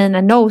 I mean,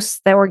 and knows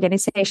the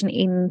organization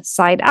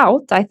inside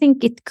out, I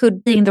think it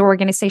could be in the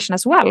organization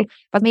as well.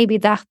 But maybe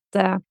that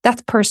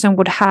person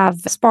would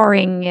have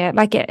sparring,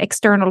 like an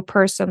external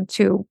person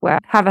to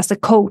have as a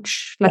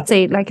coach. Let's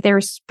say, like,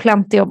 there's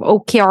plenty of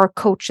OKR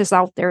coaches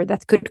out there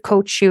that could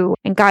coach you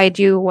and guide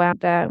you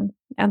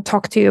and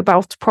talk to you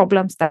about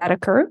problems that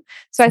occur.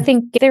 So I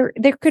think there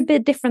could be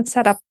different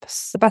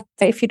setups, but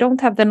if you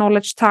don't have the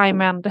knowledge, time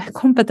and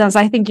competence,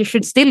 I think you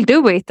should still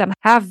do it and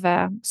have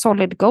a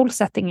solid goal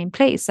setting in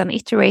place and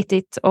iterate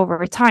it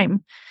over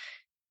time,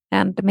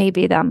 and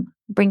maybe then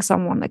bring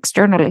someone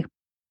externally.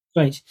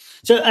 Right.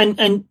 So,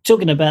 and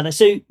talking about that,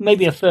 so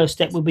maybe a first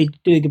step will be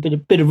doing a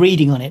bit of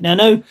reading on it. Now, I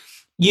know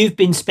you've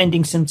been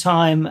spending some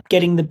time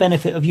getting the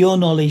benefit of your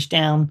knowledge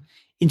down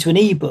into an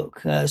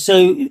ebook.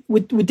 So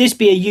would this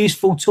be a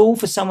useful tool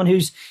for someone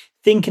who's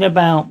thinking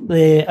about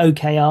the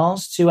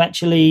OKRs to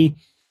actually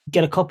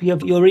get a copy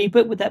of your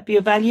ebook? Would that be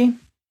of value?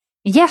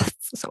 Yes,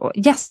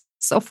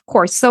 of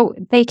course. So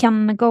they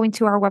can go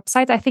into our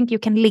website. I think you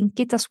can link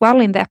it as well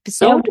in the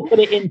episode. Yeah, we'll put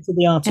it into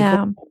the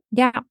article.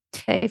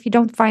 If you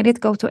don't find it,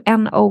 go to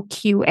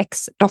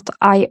noqx.io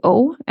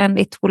and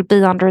it will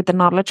be under the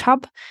Knowledge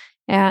Hub.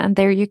 And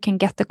there you can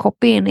get the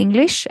copy in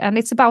English. And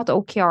it's about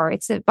OKR.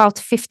 It's about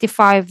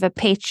 55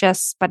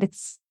 pages, but it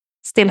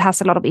still has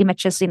a lot of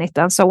images in it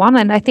and so on.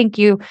 And I think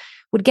you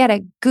would get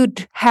a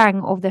good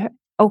hang of the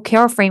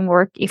OKR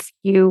framework if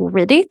you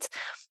read it.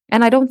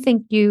 And I don't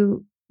think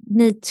you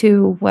need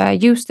to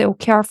use the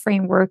OKR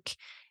framework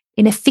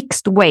in a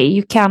fixed way.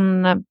 You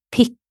can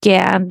pick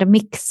and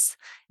mix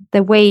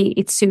the way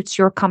it suits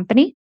your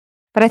company.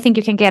 But I think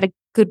you can get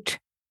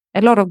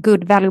a lot of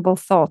good, valuable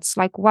thoughts,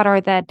 like what are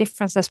the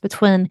differences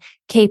between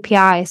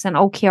KPIs and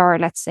OKR,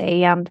 let's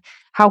say, and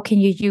how can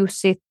you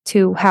use it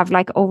to have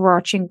like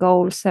overarching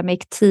goals and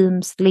make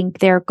teams link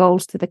their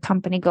goals to the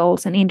company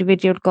goals and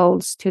individual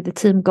goals to the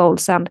team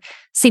goals and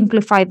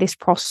simplify this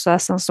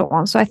process and so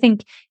on. So I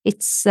think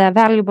it's a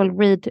valuable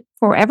read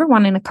for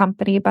everyone in a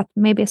company, but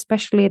maybe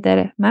especially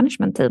the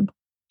management team.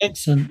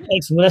 Excellent.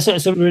 Well,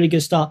 that's a really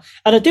good start.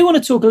 And I do want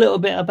to talk a little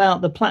bit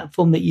about the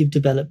platform that you've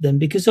developed then,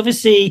 because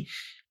obviously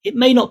it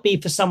may not be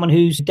for someone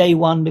who's day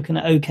one looking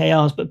at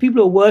OKRs, but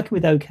people who are working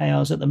with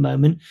OKRs at the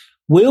moment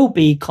will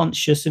be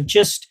conscious of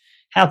just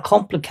how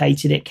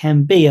complicated it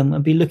can be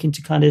and be looking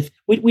to kind of,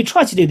 we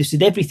try to do this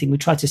with everything. We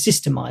try to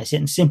systemize it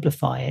and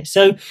simplify it.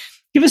 So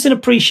give us an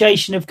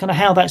appreciation of kind of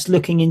how that's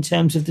looking in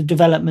terms of the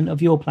development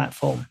of your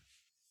platform.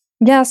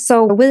 Yeah,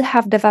 so we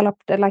have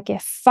developed like a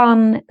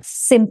fun,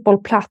 simple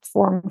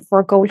platform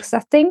for goal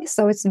setting.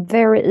 So it's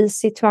very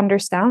easy to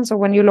understand. So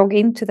when you log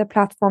into the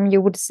platform, you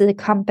would see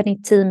company,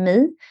 team,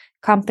 me.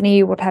 Company,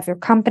 you would have your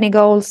company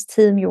goals.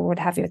 Team, you would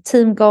have your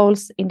team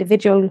goals.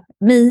 Individual,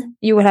 me,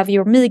 you would have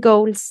your me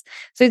goals.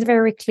 So it's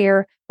very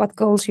clear what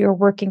goals you're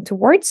working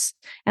towards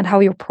and how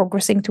you're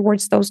progressing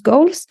towards those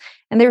goals.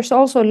 And there's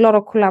also a lot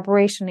of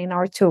collaboration in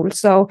our tool.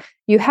 So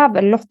you have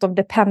a lot of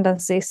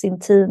dependencies in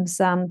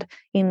teams and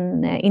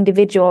in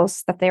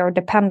individuals that they are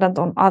dependent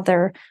on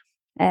other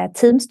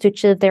teams to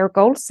achieve their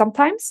goals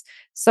sometimes.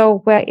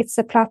 So it's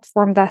a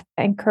platform that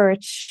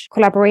encourages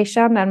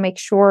collaboration and make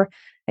sure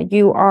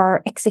you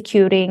are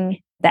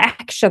executing the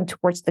action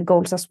towards the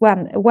goals as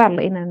well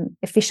in an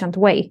efficient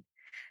way.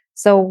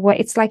 So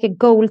it's like a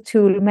goal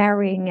tool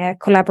marrying a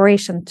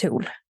collaboration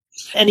tool.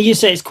 And you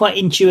say it's quite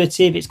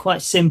intuitive, it's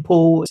quite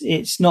simple.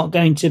 It's not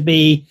going to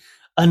be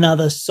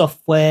another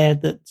software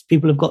that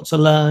people have got to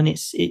learn.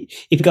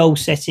 If goal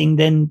setting,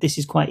 then this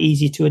is quite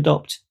easy to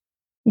adopt.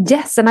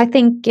 Yes, and I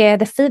think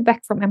the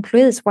feedback from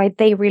employees, why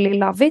they really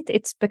love it,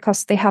 it's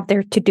because they have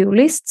their to-do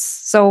lists.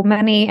 So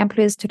many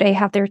employees today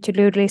have their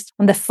to-do list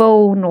on the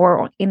phone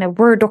or in a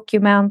Word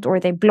document, or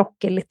they block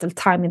a little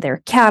time in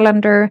their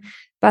calendar.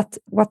 But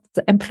what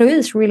the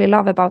employees really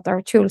love about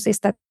our tools is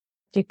that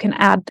you can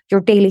add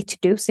your daily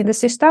to-dos in the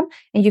system,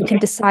 and you can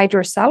decide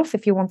yourself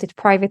if you want it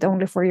private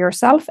only for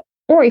yourself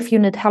or if you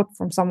need help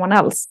from someone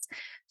else.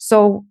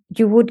 So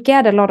you would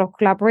get a lot of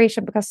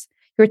collaboration because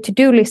your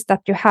to-do list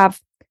that you have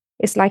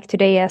is like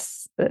today a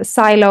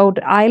siloed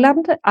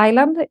island.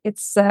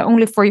 It's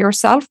only for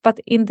yourself, but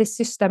in this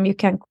system you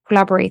can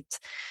collaborate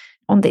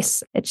on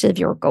this, achieve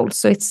your goals.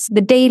 So it's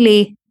the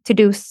daily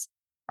to-dos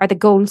are the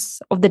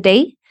goals of the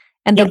day.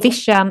 And the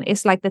vision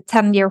is like the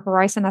 10-year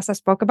horizon, as I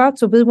spoke about.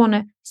 So we want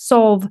to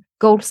solve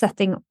goal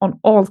setting on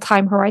all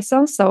time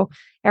horizons. So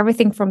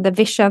everything from the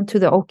vision to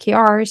the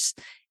OKRs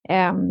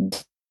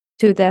and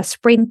to the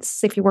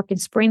sprints, if you work in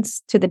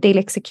sprints, to the daily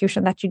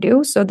execution that you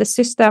do. So the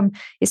system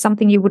is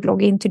something you would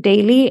log into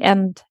daily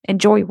and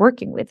enjoy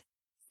working with.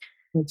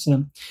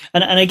 Excellent.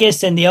 And I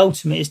guess then the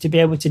ultimate is to be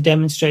able to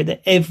demonstrate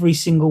that every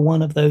single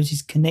one of those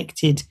is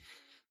connected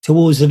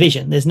towards the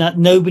vision. There's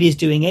nobody's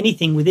doing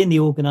anything within the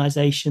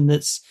organization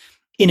that's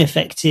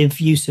ineffective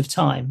use of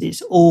time.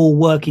 It's all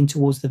working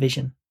towards the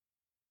vision.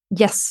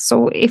 Yes.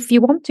 So if you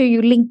want to,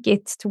 you link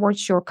it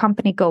towards your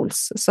company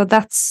goals. So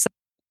that's,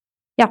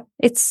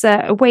 it's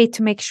a way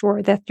to make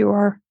sure that you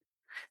are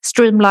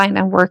streamlined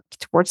and work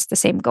towards the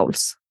same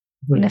goals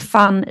in a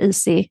fun,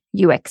 easy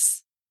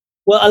UX.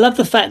 Well, I love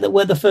the fact that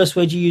the first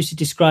word you used to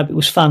describe it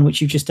was fun, which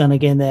you've just done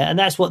again there. And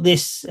that's what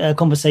this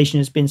conversation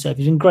has been,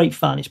 Sophie. It's been great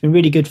fun. It's been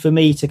really good for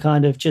me to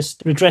kind of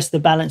just redress the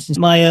balance in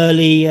my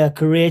early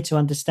career, to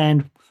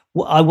understand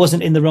I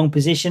wasn't in the wrong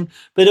position,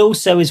 but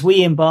also as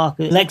we embark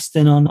at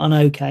Lexington on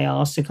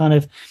OKRs, to kind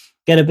of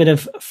get a bit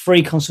of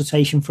free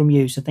consultation from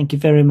you. So thank you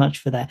very much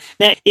for that.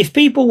 Now, if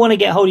people want to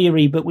get hold of your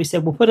ebook, we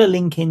said we'll put a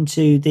link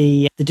into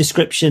the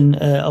description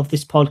of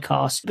this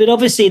podcast. But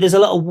obviously there's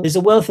a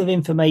wealth of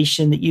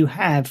information that you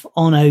have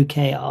on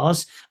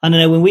OKRs. And I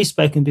know when we've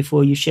spoken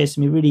before, you shared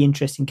some really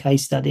interesting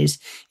case studies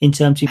in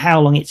terms of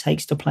how long it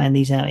takes to plan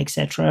these out,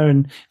 etc.,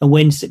 and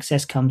when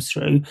success comes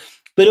through.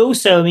 But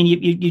also, I mean,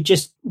 you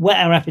just whet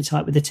our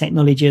appetite with the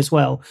technology as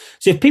well.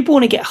 So if people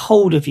want to get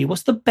hold of you,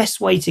 what's the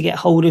best way to get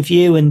hold of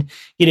you and,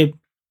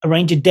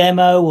 arrange a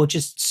demo or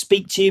just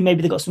speak to you?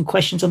 Maybe they've got some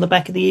questions on the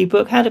back of the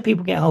ebook. How do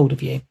people get hold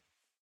of you?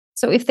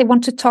 So if they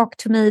want to talk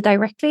to me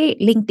directly,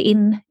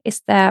 LinkedIn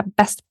is the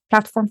best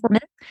platform for me.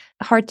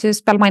 Hard to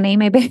spell my name,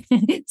 maybe.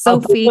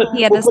 Sophie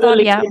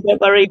Hedestad.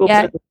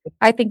 Yeah,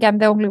 I think I'm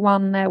the only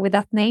one with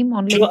that name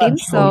on LinkedIn.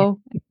 So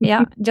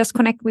just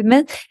connect with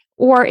me.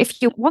 Or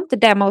if you want the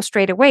demo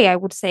straight away, I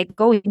would say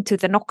go into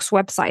the Nox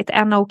website,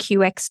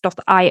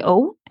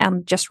 noqx.io,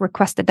 and just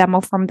request a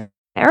demo from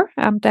there.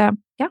 And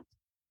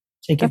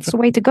that's the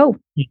way to go.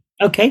 Yeah.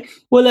 Okay.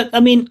 Well, look, I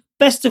mean,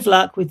 best of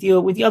luck with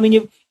your. I mean,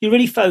 you're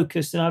really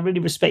focused, and I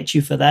really respect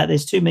you for that.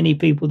 There's too many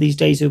people these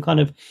days who are kind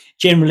of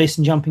generalists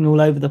and jumping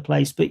all over the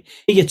place. But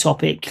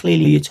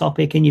clearly your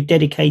topic, and you've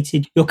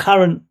dedicated your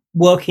current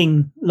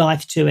working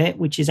life to it,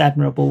 which is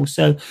admirable.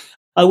 So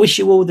I wish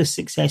you all the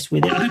success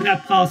with it. I hope our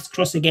paths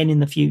cross again in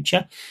the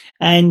future.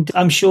 And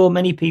I'm sure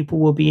many people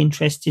will be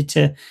interested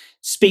to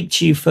speak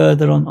to you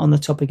further on the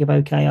topic of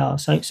OKR.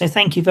 So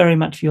thank you very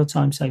much for your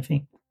time,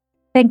 Sophie.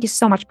 Thank you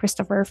so much,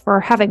 Christopher, for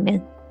having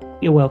me.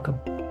 You're welcome.